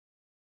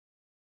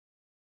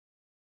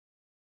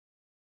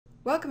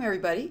Welcome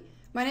everybody.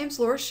 My name's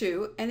Laura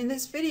Shu, and in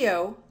this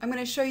video I'm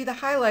going to show you the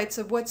highlights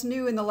of what's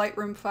new in the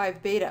Lightroom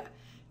 5 beta.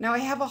 Now I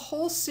have a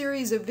whole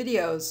series of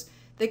videos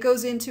that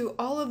goes into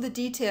all of the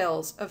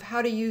details of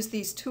how to use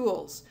these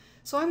tools.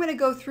 So I'm going to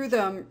go through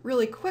them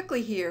really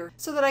quickly here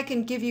so that I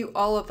can give you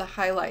all of the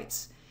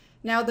highlights.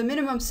 Now the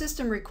minimum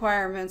system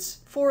requirements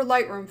for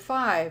Lightroom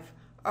 5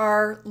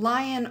 are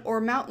Lion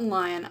or Mountain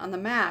Lion on the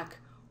Mac,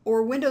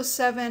 or Windows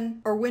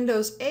 7 or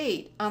Windows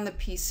 8 on the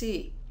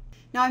PC.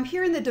 Now I'm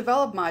here in the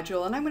Develop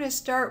module, and I'm going to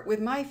start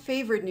with my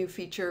favorite new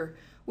feature,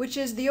 which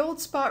is the old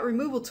spot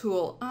removal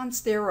tool on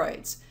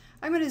steroids.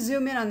 I'm going to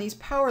zoom in on these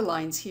power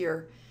lines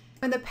here.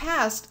 In the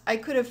past, I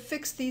could have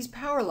fixed these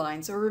power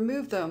lines or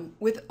removed them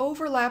with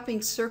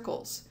overlapping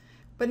circles.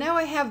 But now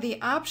I have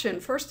the option,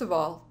 first of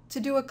all,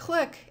 to do a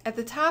click at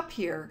the top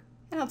here,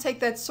 and I'll take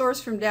that source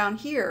from down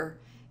here,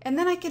 and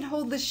then I can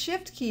hold the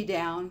Shift key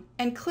down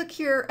and click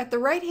here at the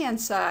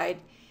right-hand side,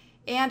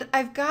 and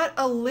I've got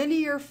a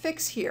linear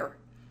fix here.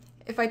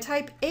 If I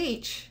type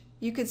H,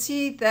 you can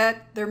see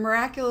that they're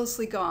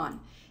miraculously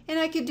gone. And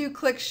I could do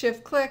click,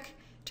 shift, click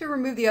to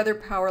remove the other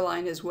power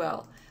line as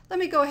well. Let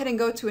me go ahead and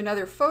go to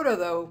another photo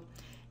though,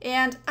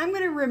 and I'm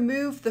going to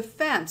remove the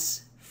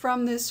fence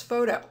from this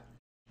photo.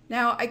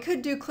 Now I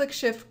could do click,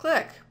 shift,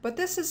 click, but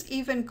this is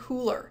even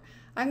cooler.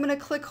 I'm going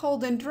to click,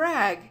 hold, and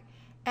drag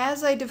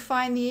as I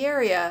define the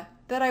area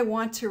that I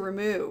want to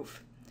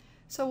remove.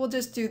 So we'll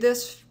just do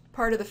this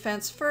part of the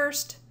fence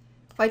first.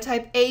 If I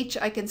type H,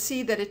 I can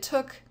see that it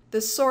took the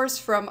source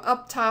from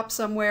up top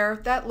somewhere.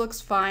 That looks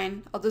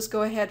fine. I'll just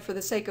go ahead for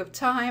the sake of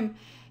time,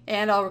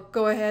 and I'll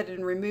go ahead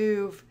and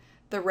remove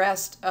the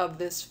rest of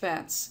this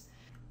fence.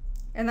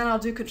 And then I'll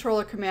do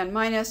Control or Command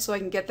minus so I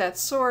can get that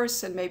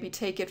source and maybe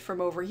take it from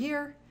over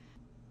here.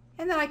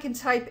 And then I can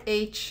type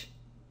H,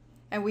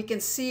 and we can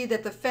see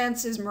that the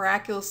fence is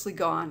miraculously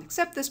gone,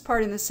 except this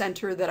part in the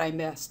center that I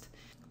missed.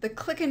 The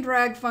click and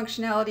drag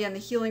functionality on the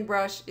healing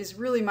brush is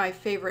really my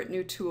favorite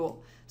new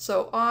tool.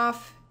 So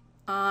off,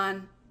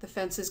 on, the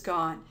fence is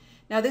gone.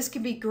 Now this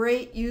can be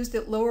great used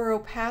at lower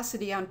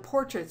opacity on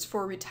portraits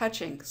for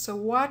retouching. So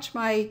watch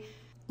my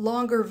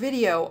longer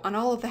video on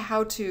all of the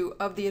how-to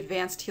of the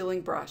advanced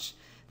healing brush.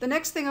 The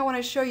next thing I want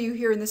to show you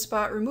here in the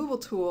spot removal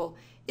tool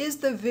is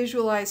the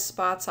visualize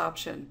spots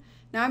option.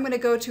 Now I'm going to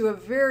go to a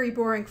very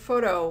boring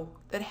photo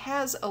that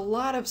has a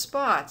lot of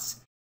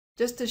spots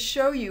just to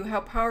show you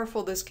how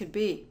powerful this can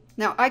be.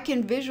 Now I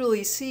can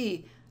visually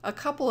see a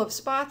couple of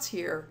spots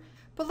here,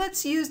 but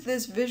let's use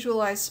this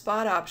visualize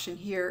spot option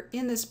here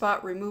in the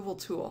spot removal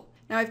tool.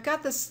 Now I've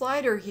got the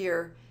slider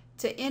here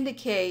to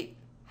indicate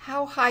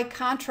how high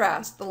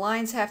contrast the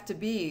lines have to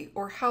be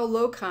or how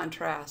low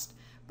contrast,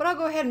 but I'll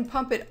go ahead and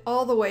pump it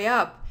all the way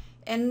up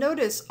and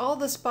notice all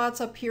the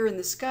spots up here in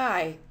the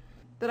sky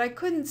that I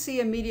couldn't see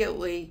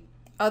immediately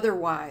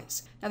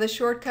otherwise. Now the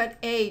shortcut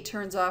A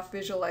turns off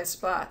visualize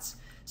spots.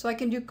 So I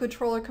can do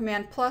Control or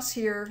Command plus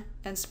here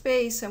and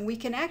space, and we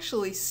can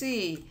actually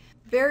see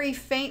very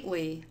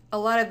faintly a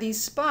lot of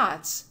these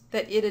spots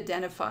that it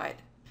identified.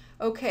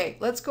 Okay,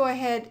 let's go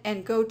ahead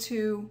and go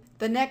to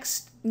the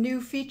next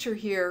new feature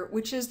here,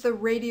 which is the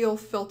radial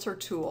filter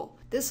tool.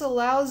 This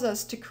allows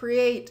us to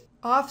create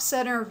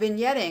off-center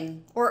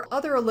vignetting or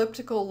other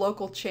elliptical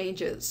local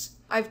changes.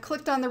 I've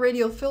clicked on the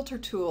radial filter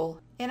tool,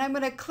 and I'm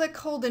going to click,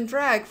 hold, and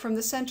drag from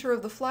the center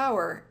of the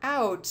flower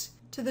out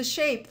to the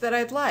shape that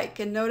I'd like.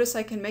 And notice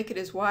I can make it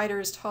as wide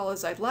or as tall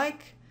as I'd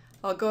like.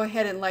 I'll go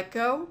ahead and let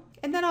go.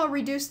 And then I'll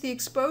reduce the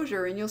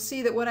exposure, and you'll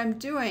see that what I'm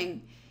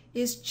doing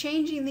is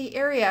changing the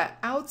area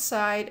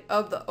outside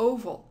of the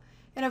oval.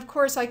 And of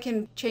course I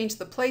can change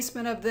the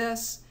placement of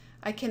this.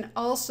 I can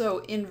also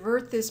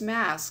invert this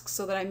mask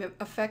so that I'm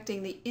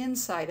affecting the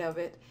inside of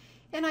it.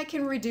 And I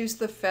can reduce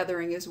the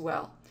feathering as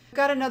well. I've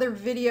got another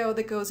video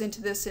that goes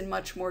into this in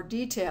much more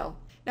detail.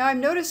 Now I'm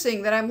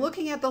noticing that I'm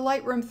looking at the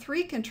Lightroom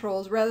 3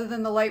 controls rather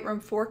than the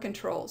Lightroom 4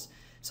 controls.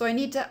 So I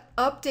need to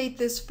update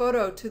this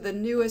photo to the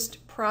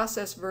newest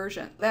process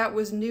version. That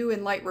was new in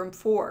Lightroom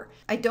 4.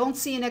 I don't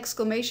see an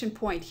exclamation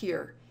point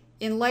here.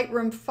 In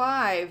Lightroom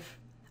 5,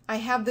 I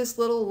have this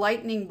little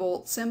lightning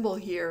bolt symbol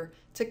here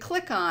to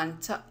click on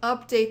to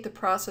update the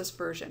process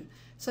version.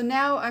 So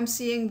now I'm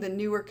seeing the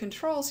newer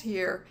controls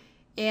here,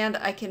 and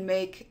I can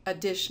make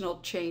additional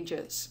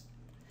changes.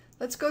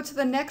 Let's go to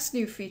the next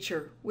new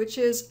feature, which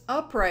is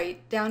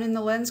upright down in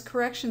the lens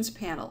corrections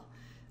panel.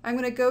 I'm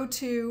going to go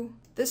to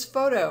this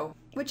photo,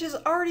 which has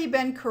already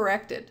been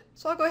corrected.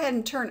 So I'll go ahead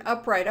and turn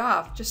upright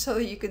off just so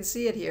that you can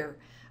see it here.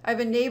 I've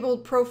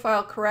enabled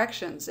profile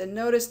corrections, and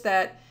notice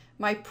that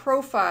my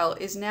profile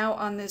is now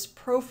on this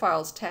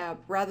Profiles tab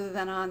rather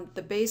than on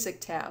the Basic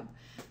tab.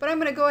 But I'm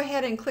going to go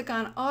ahead and click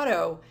on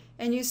Auto,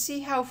 and you see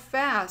how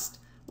fast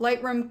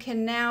Lightroom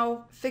can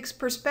now fix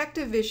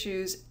perspective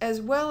issues as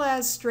well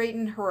as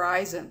straighten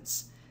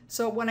horizons.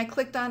 So when I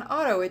clicked on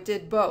Auto, it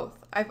did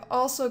both. I've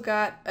also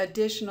got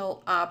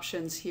additional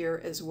options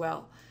here as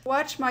well.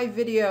 Watch my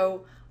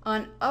video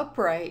on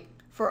upright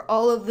for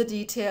all of the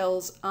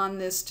details on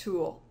this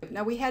tool.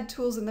 Now we had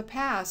tools in the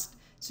past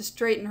to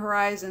straighten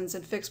horizons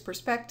and fix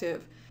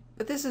perspective,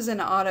 but this is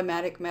an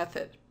automatic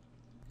method.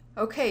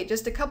 Okay,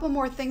 just a couple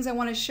more things I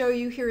want to show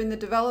you here in the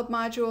Develop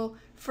module.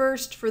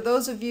 First, for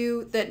those of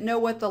you that know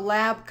what the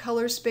lab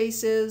color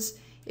space is,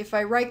 if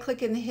I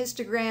right-click in the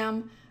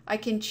histogram, I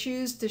can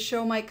choose to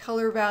show my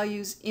color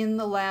values in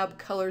the lab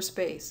color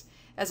space.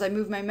 As I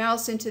move my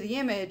mouse into the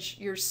image,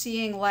 you're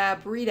seeing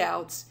lab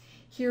readouts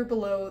here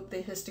below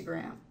the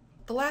histogram.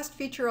 The last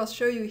feature I'll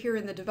show you here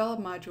in the Develop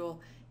module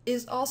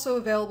is also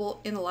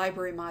available in the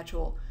Library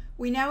module.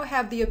 We now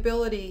have the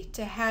ability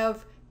to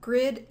have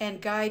grid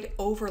and guide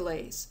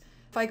overlays.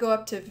 If I go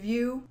up to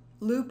View,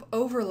 Loop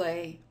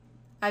Overlay,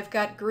 I've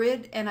got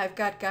grid and I've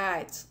got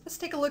guides. Let's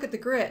take a look at the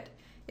grid.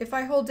 If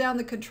I hold down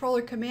the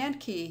controller command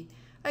key,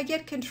 I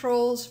get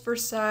controls for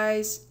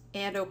size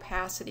and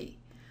opacity.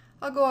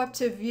 I'll go up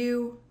to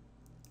View,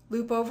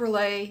 Loop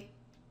Overlay,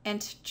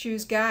 and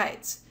choose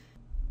Guides.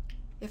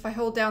 If I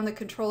hold down the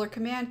controller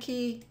command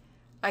key,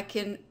 I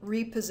can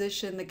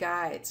reposition the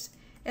guides.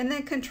 And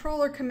then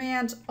controller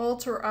command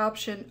Alter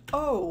Option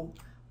O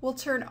will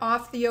turn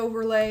off the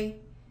overlay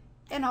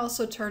and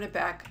also turn it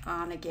back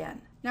on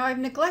again. Now I've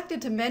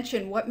neglected to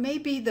mention what may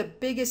be the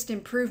biggest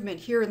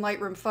improvement here in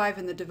Lightroom 5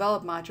 in the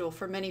Develop module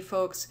for many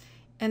folks,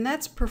 and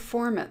that's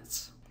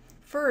performance.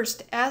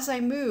 First, as I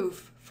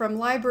move from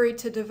Library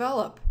to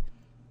Develop,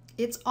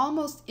 it's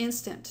almost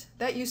instant.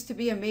 That used to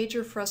be a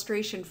major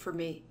frustration for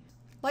me.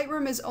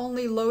 Lightroom is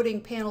only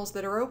loading panels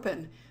that are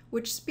open,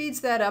 which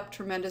speeds that up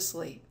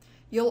tremendously.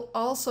 You'll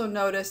also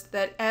notice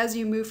that as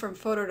you move from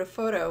photo to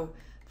photo,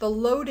 the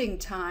loading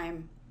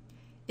time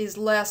is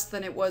less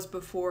than it was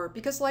before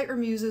because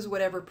Lightroom uses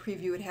whatever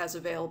preview it has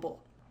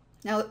available.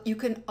 Now you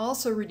can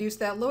also reduce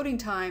that loading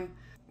time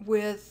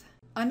with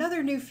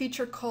another new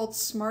feature called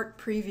Smart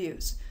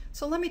Previews.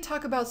 So let me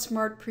talk about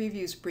Smart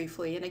Previews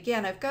briefly. And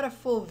again, I've got a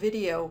full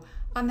video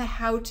on the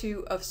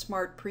how-to of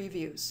Smart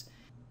Previews.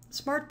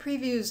 Smart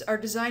Previews are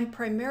designed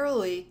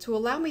primarily to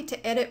allow me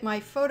to edit my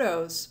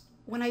photos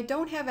when I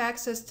don't have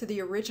access to the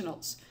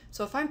originals.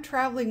 So if I'm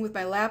traveling with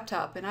my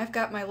laptop and I've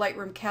got my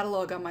Lightroom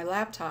catalog on my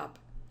laptop,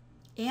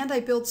 and I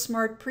build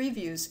Smart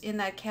Previews in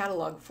that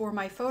catalog for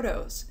my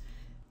photos,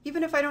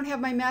 even if I don't have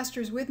my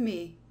masters with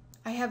me,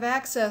 I have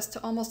access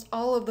to almost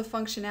all of the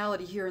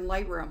functionality here in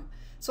Lightroom.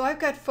 So I've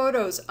got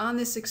photos on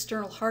this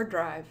external hard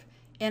drive,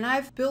 and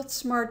I've built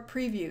Smart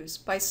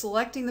Previews by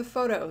selecting the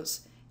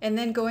photos and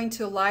then going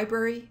to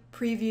Library,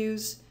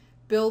 Previews,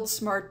 Build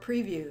Smart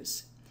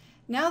Previews.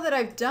 Now that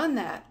I've done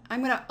that,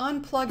 I'm going to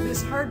unplug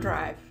this hard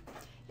drive,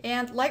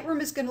 and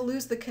Lightroom is going to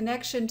lose the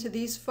connection to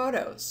these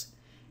photos.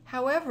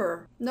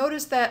 However,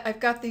 notice that I've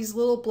got these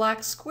little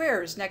black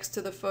squares next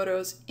to the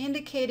photos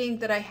indicating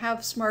that I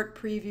have Smart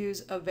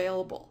Previews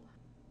available.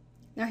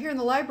 Now here in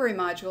the Library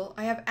module,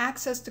 I have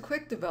access to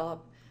Quick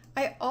Develop.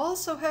 I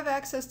also have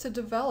access to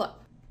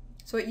Develop.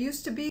 So it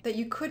used to be that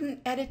you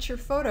couldn't edit your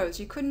photos,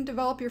 you couldn't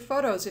develop your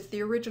photos if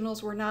the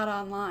originals were not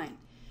online.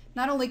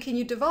 Not only can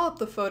you develop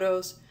the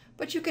photos,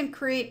 but you can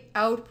create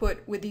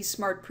output with these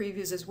Smart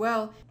Previews as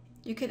well.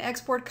 You can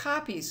export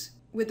copies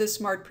with the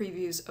Smart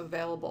Previews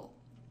available.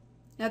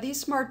 Now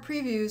these Smart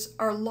Previews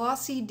are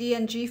lossy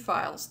DNG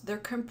files. They're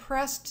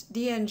compressed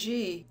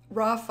DNG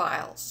raw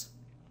files.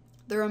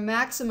 They're a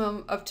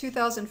maximum of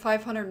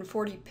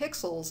 2,540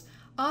 pixels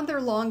on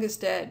their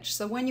longest edge.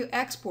 So when you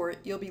export,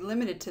 you'll be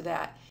limited to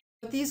that.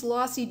 But these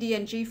lossy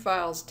DNG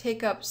files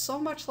take up so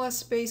much less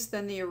space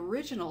than the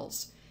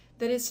originals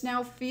that it's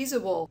now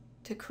feasible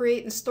to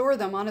create and store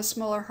them on a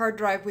smaller hard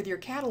drive with your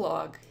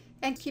catalog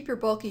and keep your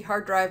bulky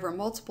hard drive or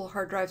multiple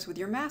hard drives with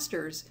your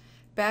masters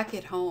back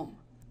at home.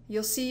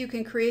 You'll see you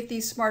can create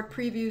these Smart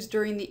Previews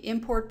during the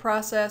import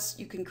process.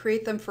 You can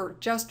create them for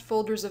just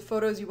folders of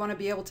photos you want to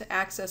be able to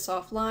access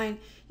offline.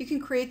 You can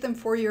create them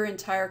for your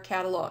entire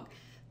catalog.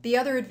 The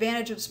other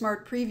advantage of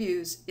Smart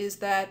Previews is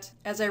that,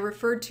 as I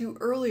referred to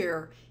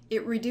earlier,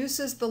 it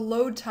reduces the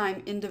load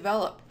time in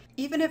Develop,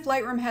 even if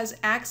Lightroom has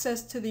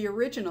access to the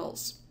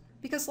originals,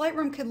 because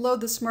Lightroom can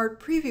load the Smart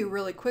Preview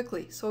really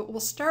quickly. So it will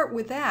start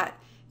with that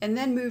and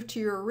then move to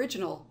your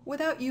original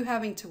without you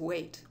having to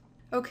wait.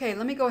 Okay,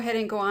 let me go ahead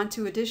and go on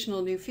to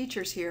additional new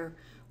features here.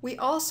 We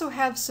also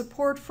have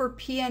support for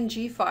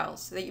PNG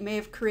files that you may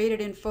have created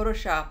in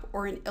Photoshop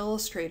or in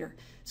Illustrator.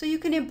 So you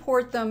can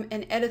import them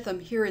and edit them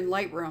here in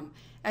Lightroom.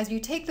 As you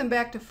take them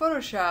back to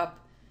Photoshop,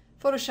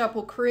 Photoshop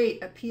will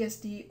create a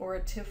PSD or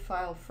a TIFF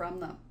file from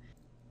them.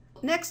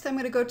 Next, I'm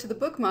going to go to the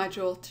Book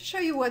module to show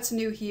you what's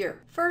new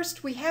here.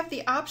 First, we have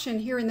the option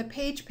here in the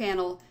Page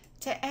panel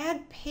to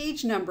add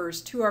page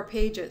numbers to our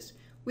pages.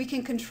 We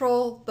can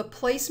control the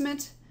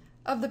placement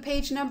of the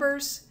page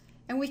numbers,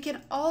 and we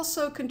can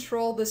also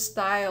control the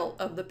style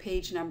of the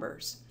page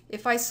numbers.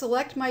 If I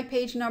select my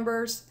page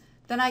numbers,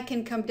 then I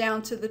can come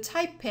down to the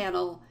Type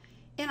panel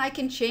and I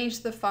can change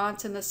the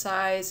font and the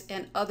size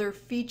and other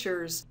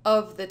features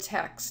of the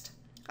text.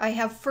 I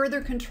have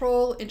further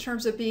control in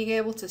terms of being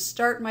able to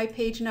start my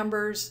page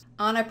numbers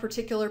on a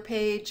particular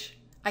page.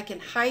 I can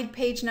hide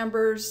page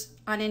numbers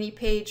on any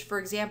page. For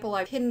example,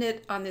 I've hidden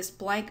it on this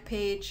blank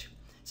page.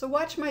 So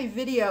watch my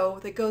video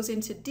that goes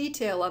into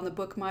detail on the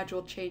Book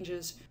module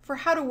changes for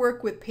how to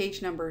work with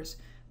page numbers.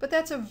 But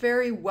that's a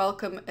very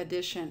welcome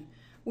addition.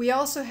 We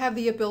also have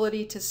the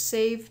ability to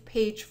save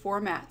page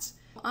formats.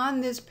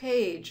 On this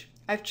page,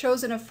 I've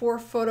chosen a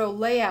 4-photo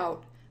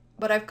layout,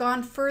 but I've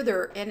gone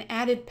further and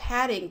added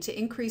padding to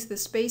increase the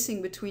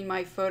spacing between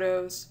my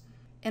photos.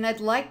 And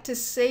I'd like to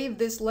save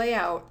this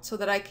layout so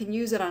that I can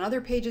use it on other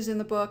pages in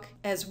the book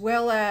as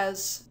well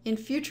as in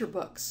future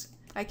books.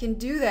 I can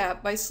do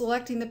that by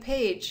selecting the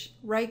page,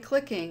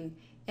 right-clicking,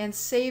 and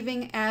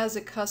saving as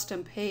a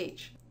custom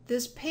page.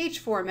 This page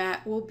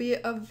format will be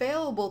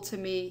available to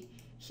me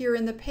here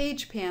in the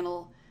Page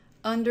panel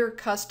under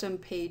Custom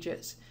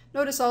Pages.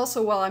 Notice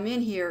also while I'm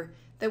in here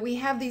that we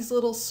have these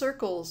little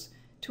circles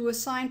to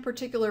assign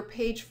particular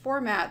page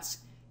formats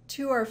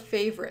to our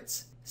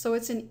favorites. So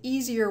it's an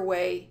easier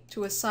way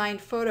to assign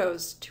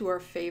photos to our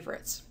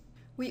favorites.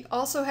 We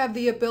also have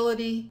the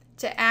ability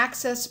to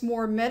access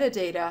more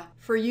metadata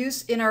for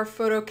use in our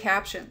photo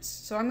captions.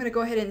 So I'm going to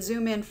go ahead and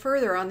zoom in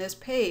further on this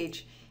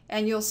page,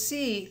 and you'll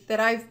see that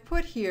I've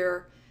put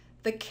here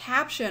the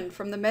caption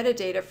from the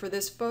metadata for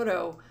this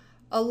photo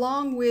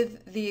along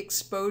with the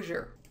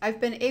exposure.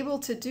 I've been able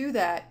to do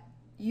that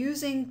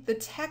using the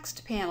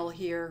text panel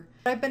here.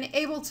 I've been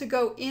able to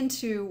go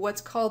into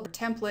what's called the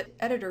template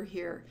editor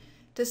here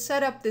to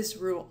set up this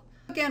rule.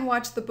 Again,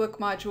 watch the book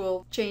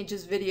module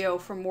changes video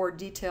for more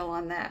detail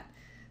on that.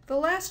 The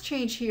last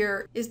change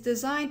here is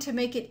designed to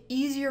make it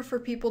easier for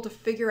people to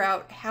figure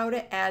out how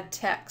to add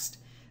text.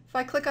 If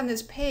I click on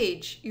this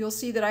page, you'll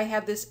see that I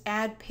have this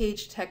Add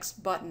Page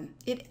Text button.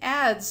 It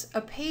adds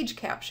a page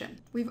caption.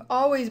 We've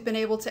always been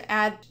able to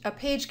add a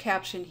page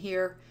caption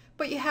here,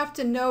 but you have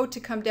to know to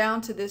come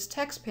down to this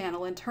text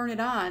panel and turn it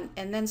on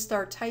and then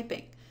start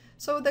typing.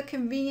 So the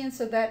convenience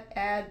of that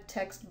Add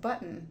Text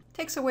button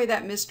takes away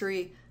that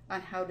mystery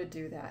on how to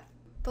do that.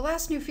 The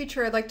last new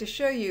feature I'd like to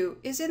show you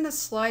is in the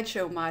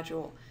slideshow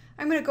module.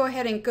 I'm going to go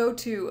ahead and go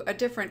to a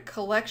different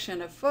collection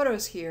of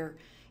photos here,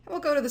 and we'll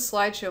go to the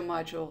slideshow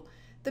module.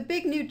 The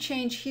big new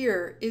change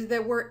here is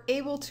that we're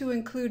able to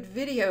include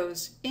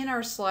videos in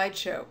our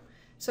slideshow.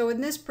 So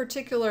in this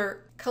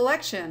particular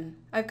collection,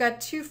 I've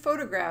got 2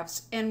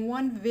 photographs and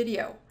 1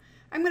 video.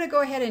 I'm going to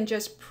go ahead and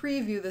just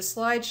preview the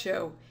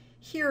slideshow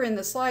here in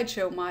the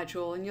slideshow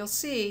module, and you'll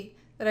see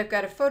that I've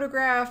got a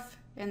photograph,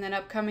 and then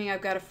upcoming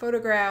I've got a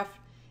photograph,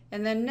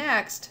 and then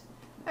next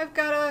I've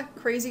got a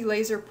crazy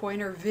laser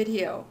pointer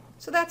video.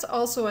 So that's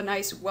also a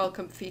nice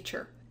welcome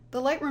feature.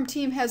 The Lightroom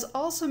team has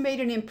also made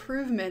an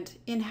improvement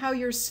in how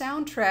your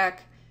soundtrack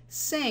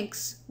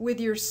syncs with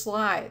your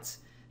slides.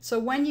 So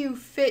when you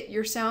fit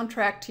your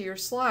soundtrack to your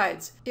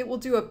slides, it will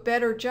do a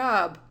better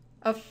job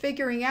of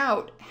figuring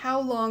out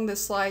how long the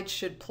slides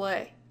should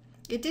play.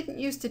 It didn't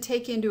used to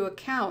take into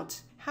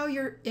account how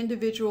your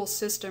individual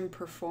system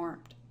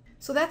performed.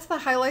 So that's the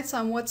highlights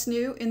on what's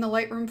new in the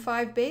Lightroom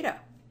 5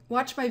 beta.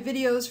 Watch my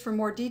videos for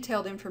more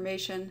detailed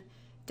information,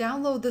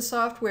 download the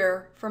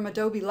software from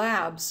Adobe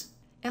Labs,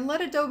 and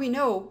let Adobe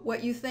know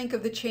what you think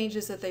of the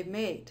changes that they've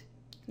made.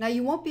 Now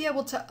you won't be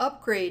able to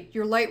upgrade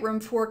your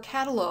Lightroom 4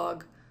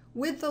 catalog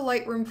with the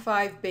Lightroom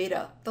 5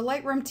 beta. The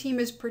Lightroom team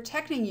is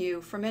protecting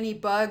you from any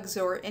bugs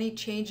or any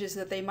changes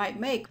that they might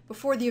make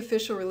before the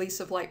official release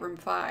of Lightroom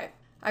 5.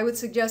 I would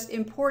suggest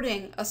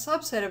importing a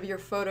subset of your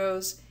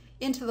photos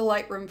into the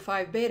Lightroom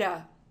 5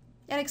 beta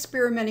and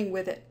experimenting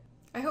with it.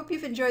 I hope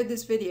you've enjoyed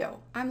this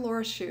video. I'm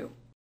Laura Shue.